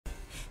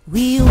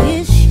We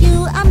wish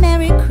you a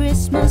Merry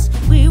Christmas.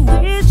 We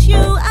wish you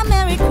a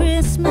Merry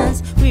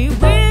Christmas. We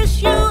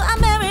wish you a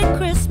Merry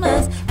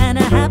Christmas and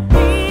a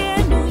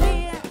Happy New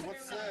Year.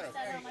 What's that?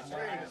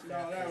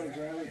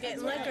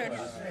 Getting liquor.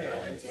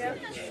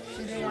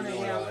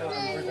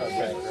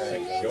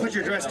 Put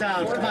your dress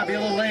down. Come on, be a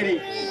little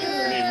lady.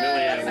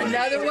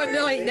 Another one?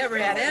 No, he never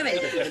had any.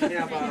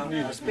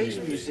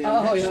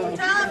 Oh, yeah.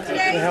 Tom,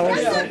 today is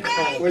dress up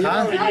day.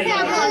 Huh? Okay,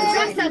 well, it's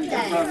dress up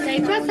day. Say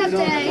dress up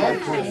day.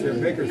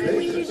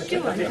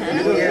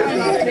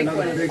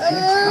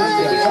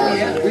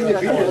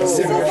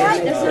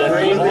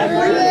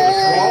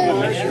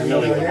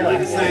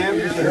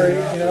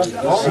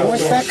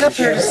 What's back up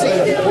here to see?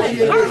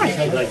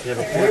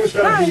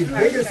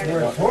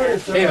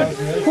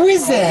 Who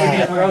is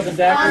that? On the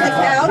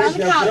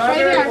couch, right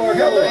here. On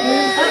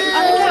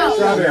the couch.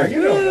 What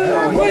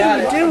are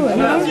you doing?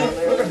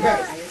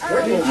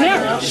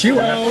 Shoe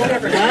out.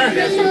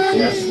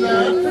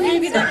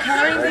 Maybe that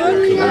coloring book?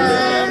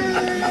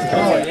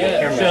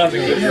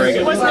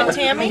 Wasn't it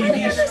Tammy?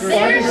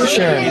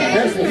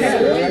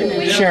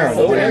 Sharon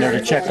went in there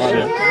to check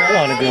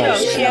on the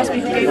girls. She asked me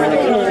who gave her the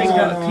coloring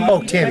book.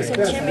 Oh, Tammy.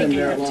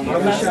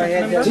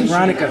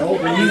 Veronica.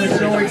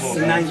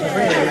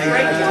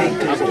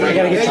 I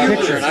gotta get some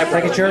pictures.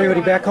 I can show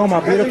everybody back home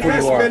how beautiful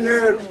you are.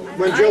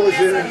 When Joe was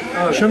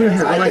in. Show me your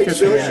hair. I like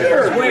this one.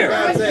 Where?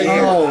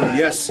 Oh,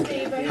 yes.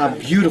 How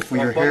beautiful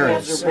your hair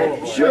is.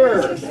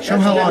 Sure. Show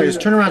them how long it is.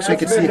 Turn around so you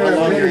can see how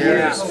long your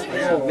hair is.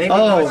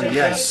 Oh,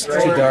 yes.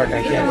 It's too dark.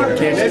 I can't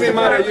get it. Maybe you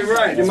might have, you're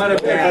right. You might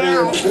have been out of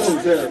your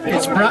shoes there.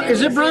 It's brown.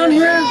 Is it brown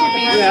here?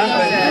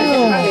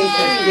 Yeah.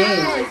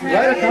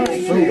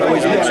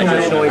 Boys make so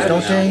much noise,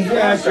 don't they?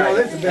 Yeah, Joe,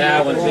 this is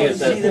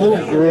Little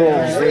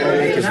girls, they don't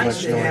make as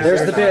much noise.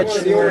 There's the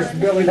bitch.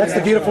 That's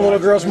the beautiful little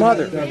girl's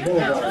mother.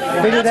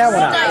 Figure that one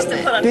out.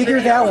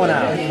 Figure that one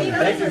out.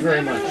 Thank you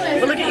very much.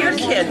 Well, look at your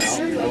kids.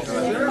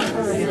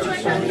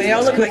 They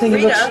all look Good like thing,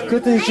 Rita.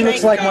 good thing she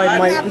looks like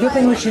my good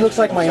thing she looks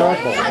like my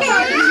uncle.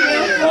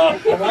 Oh,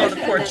 the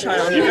poor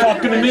child. You're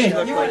talking to me.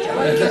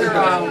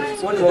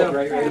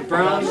 the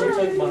brown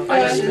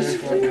ices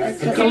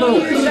and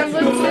Kahlua.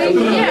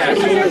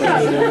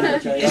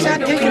 Is that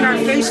taking our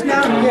face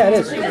now? Yeah, it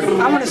is.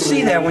 I want to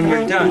see that when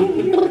you're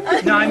done.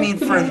 No, I mean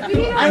when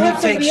you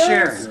take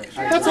share.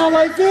 That's all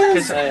life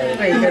is.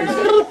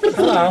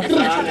 Hello.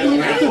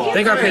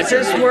 Think our Is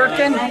this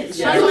working?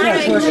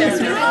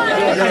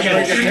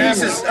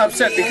 This is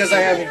upset because I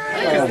have.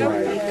 Oh my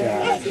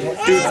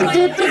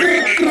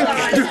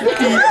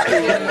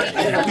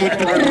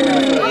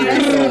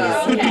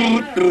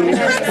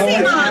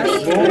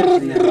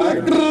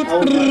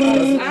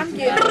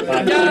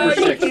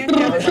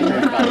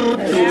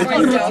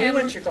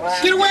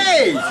Get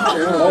away!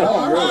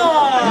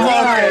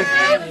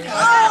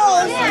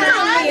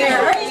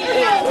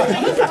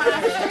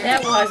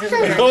 That wasn't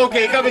weird.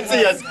 Okay, come and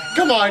see us.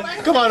 Come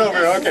on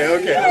over. Okay.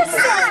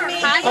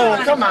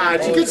 Oh, come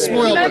on. You get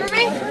spoiled.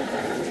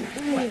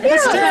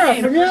 That's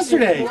Tara from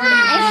yesterday.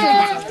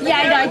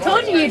 Yeah, I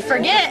told you you'd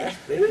forget.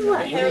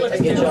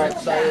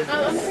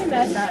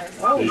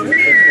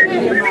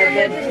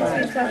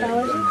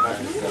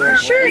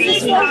 Sure,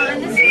 this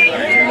one.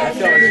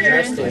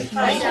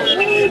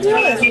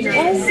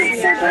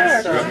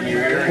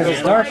 Because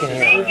it's dark in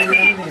here.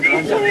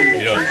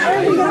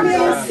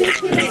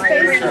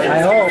 I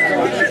hope.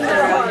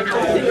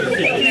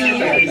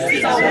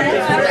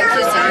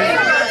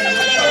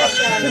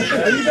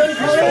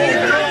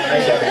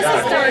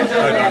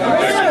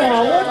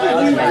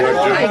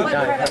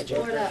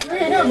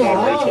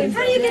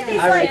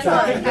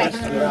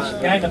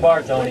 Guy in the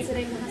bar, Tony.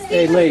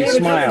 Hey, lady,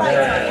 smile.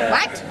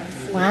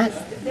 What?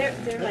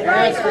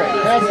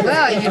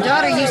 Well, your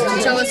daughter used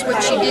to tell us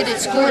what she did at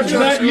school and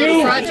show us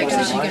little projects.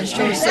 Is she going to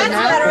show us that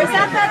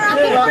now?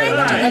 Do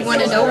we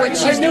want to know what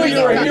she's doing? We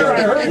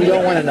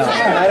don't want to know.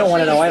 I don't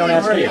want to know. I don't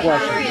ask any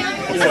questions.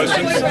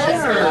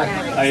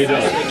 How you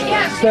doing?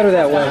 It's better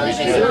that way.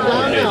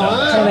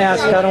 Don't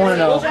ask. I don't want to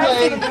know.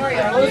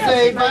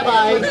 Okay,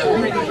 bye-bye.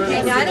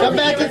 Come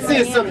back and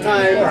see us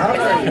sometime.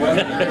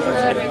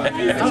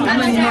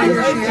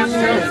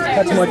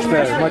 That's much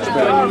better. Much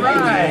better.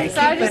 Right.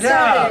 So I just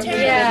started.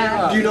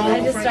 Yeah. Do you know? I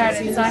just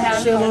started, so I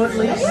have.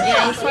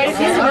 Yeah, he's quite a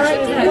few.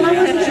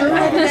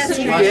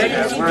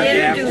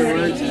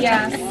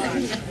 Yeah.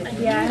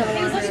 Yeah, I have a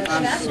lot of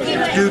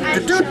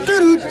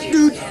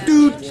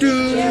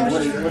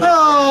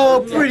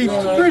Oh,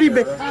 pretty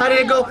big. How did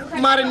it go?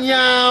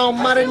 Maranyao.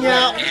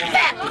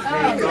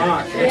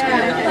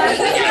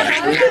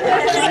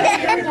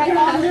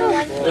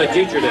 The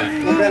teacher did.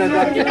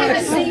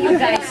 see you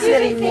guys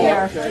sitting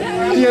there.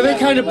 Yeah, they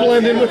kind of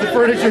blend in with the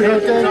furniture,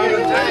 don't they?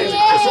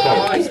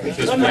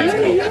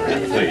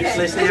 Just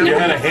please. You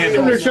had a hand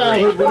From their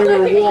childhood when they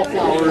were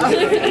wallflowers.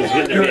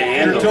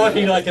 You're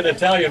talking like an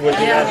Italian with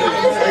the other. Say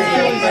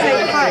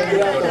hi.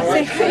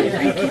 Say hi.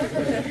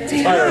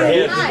 By her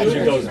head, she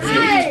goes,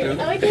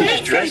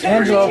 she's dressed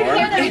Angelo. Hi.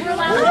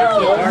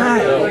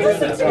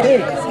 Hey.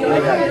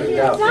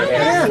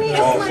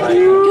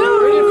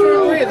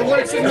 The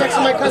one sitting next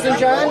to my cousin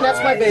John, that's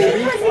my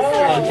baby.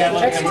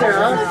 That's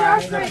Tara.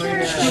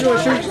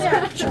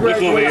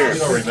 look over here. I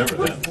don't remember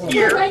that.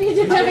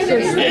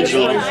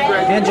 Angelo.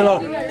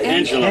 Angelo.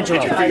 Angelo. Get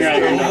your finger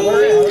out here now.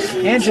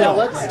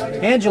 Angelo.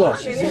 Angelo.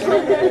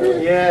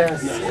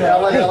 Yes.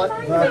 Smell it. We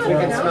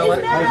can smell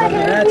it.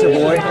 That's a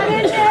boy.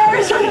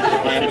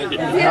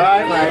 All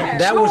right, Mike.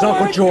 That was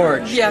Uncle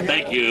George. Yeah.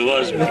 Thank you. It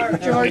was me.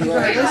 George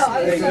Curtis.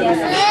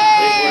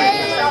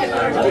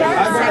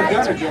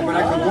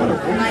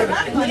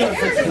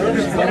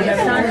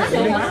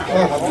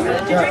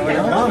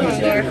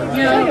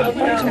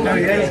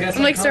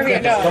 I'm like, sir, here,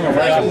 go. Like,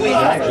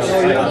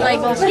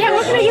 yeah,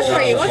 what can I get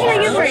for you? What can I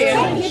get for you?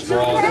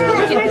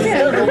 What can I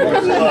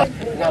do?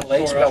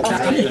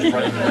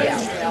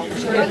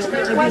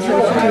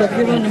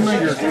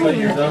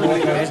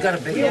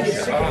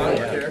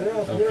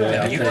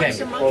 You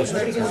came close to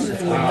the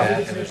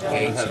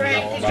gates.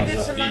 Frank, did you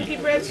get some monkey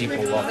bread? Okay,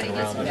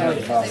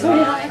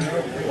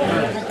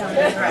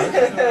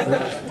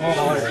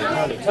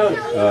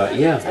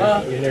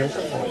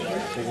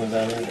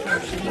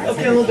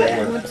 a little bit.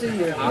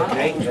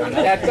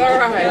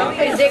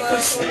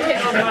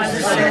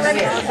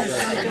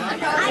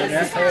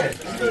 That's all right.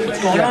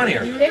 What's going on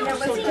here? You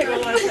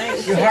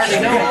hardly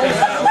know.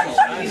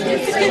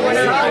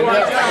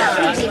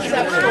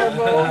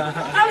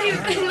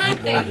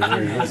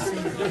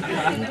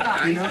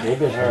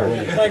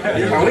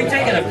 Are we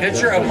taking a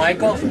picture of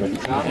Michael?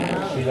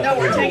 No,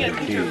 we're taking a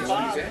picture of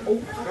Bob.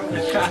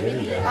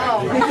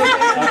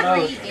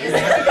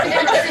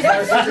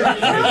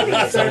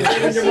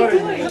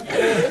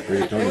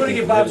 I want to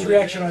get Bob's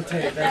reaction on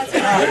tape. He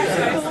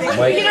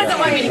doesn't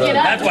want me to get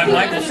up. That's why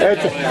Michael said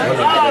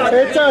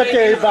It's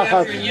okay,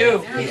 Bob.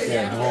 you.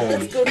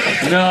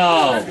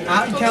 No.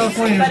 Out in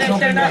California, But if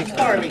they're not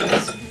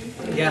Barbies.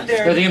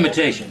 For the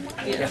imitation.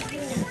 you get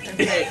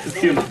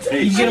them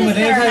with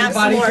any kind of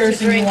body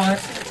piercing you want.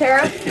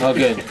 Tara? Oh,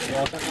 good.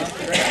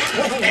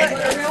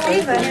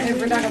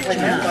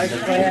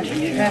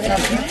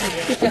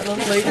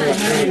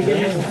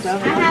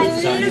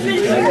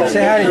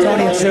 Say hi to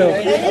Tony and Sue.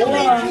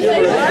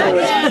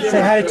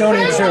 Say hi to Tony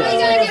and Sue.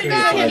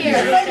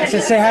 I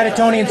said, say hi to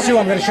Tony and Sue.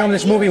 I'm going to show them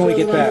this movie when we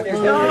get back. Say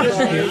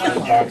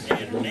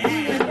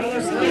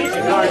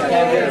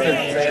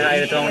hi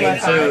to Tony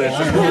and Sue.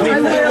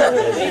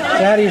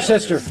 Say hi to your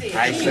sister.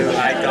 Hi Sue,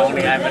 hi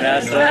Tony, hi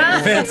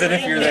Vanessa. Vincent,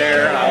 if you're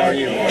there, how are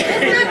you?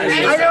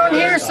 I don't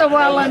hear so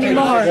well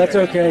anymore. That's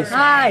okay.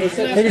 Hi.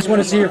 They just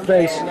want to see your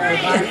face.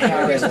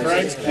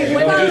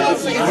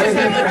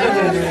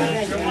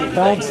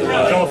 Thanks.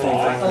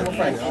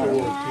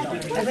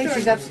 I think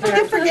she's upstairs.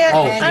 Don't forget,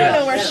 Oh, I don't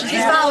know where she's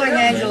she's following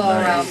Angelo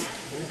around.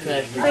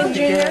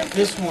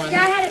 This one.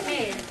 Yeah, I had it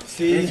made.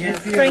 See?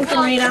 Frank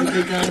and Rita,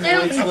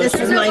 this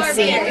is my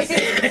seat.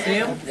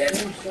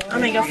 I'm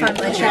gonna go find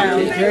my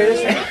child. Carry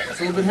this one. It's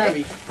a little bit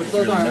heavy. Put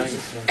those arms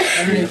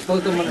underneath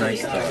both of them.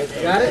 Nice.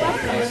 Got it?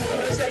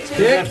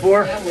 Dick?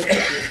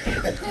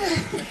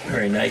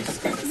 Very nice.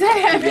 Is that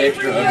heavy? Next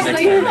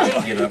time I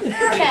get up.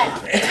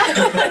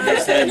 They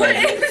said, like,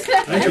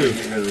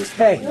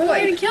 Hey, Oh,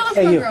 you kill us,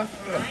 hey, you. girl.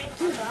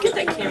 Get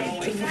that camera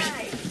away from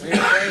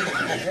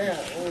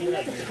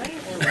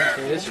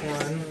This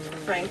one.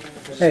 Frank.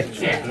 Hey,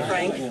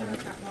 Frank.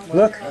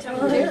 look.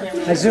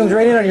 I zoomed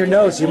right in on your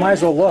nose. You might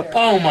as well look.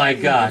 oh my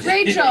gosh.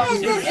 Rachel.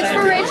 It's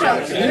for Rachel.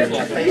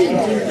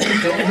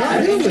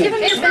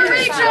 It's for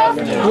Rachel.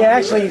 Yeah,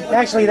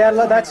 actually,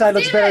 that side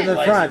looks better than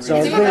the front, so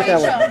leave it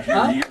that way.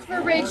 It's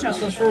for Rachel.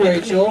 This one's for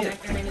Rachel.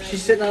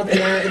 She's sitting up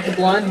there with the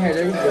blonde hair.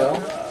 There you go.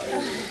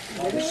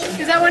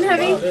 Is that one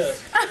heavy?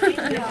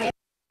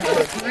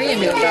 Maria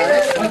knew about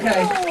it.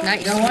 Okay. Not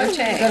you don't want to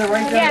take. Got it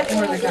right there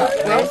over the couch.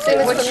 Well,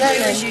 say what you do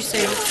is you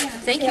say,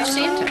 thank you,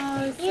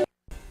 Santa.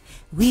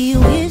 We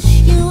wish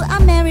you a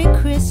Merry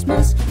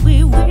Christmas.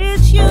 We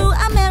wish you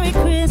a Merry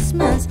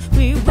Christmas.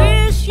 We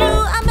wish you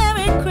a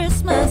Merry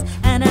Christmas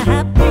and a happy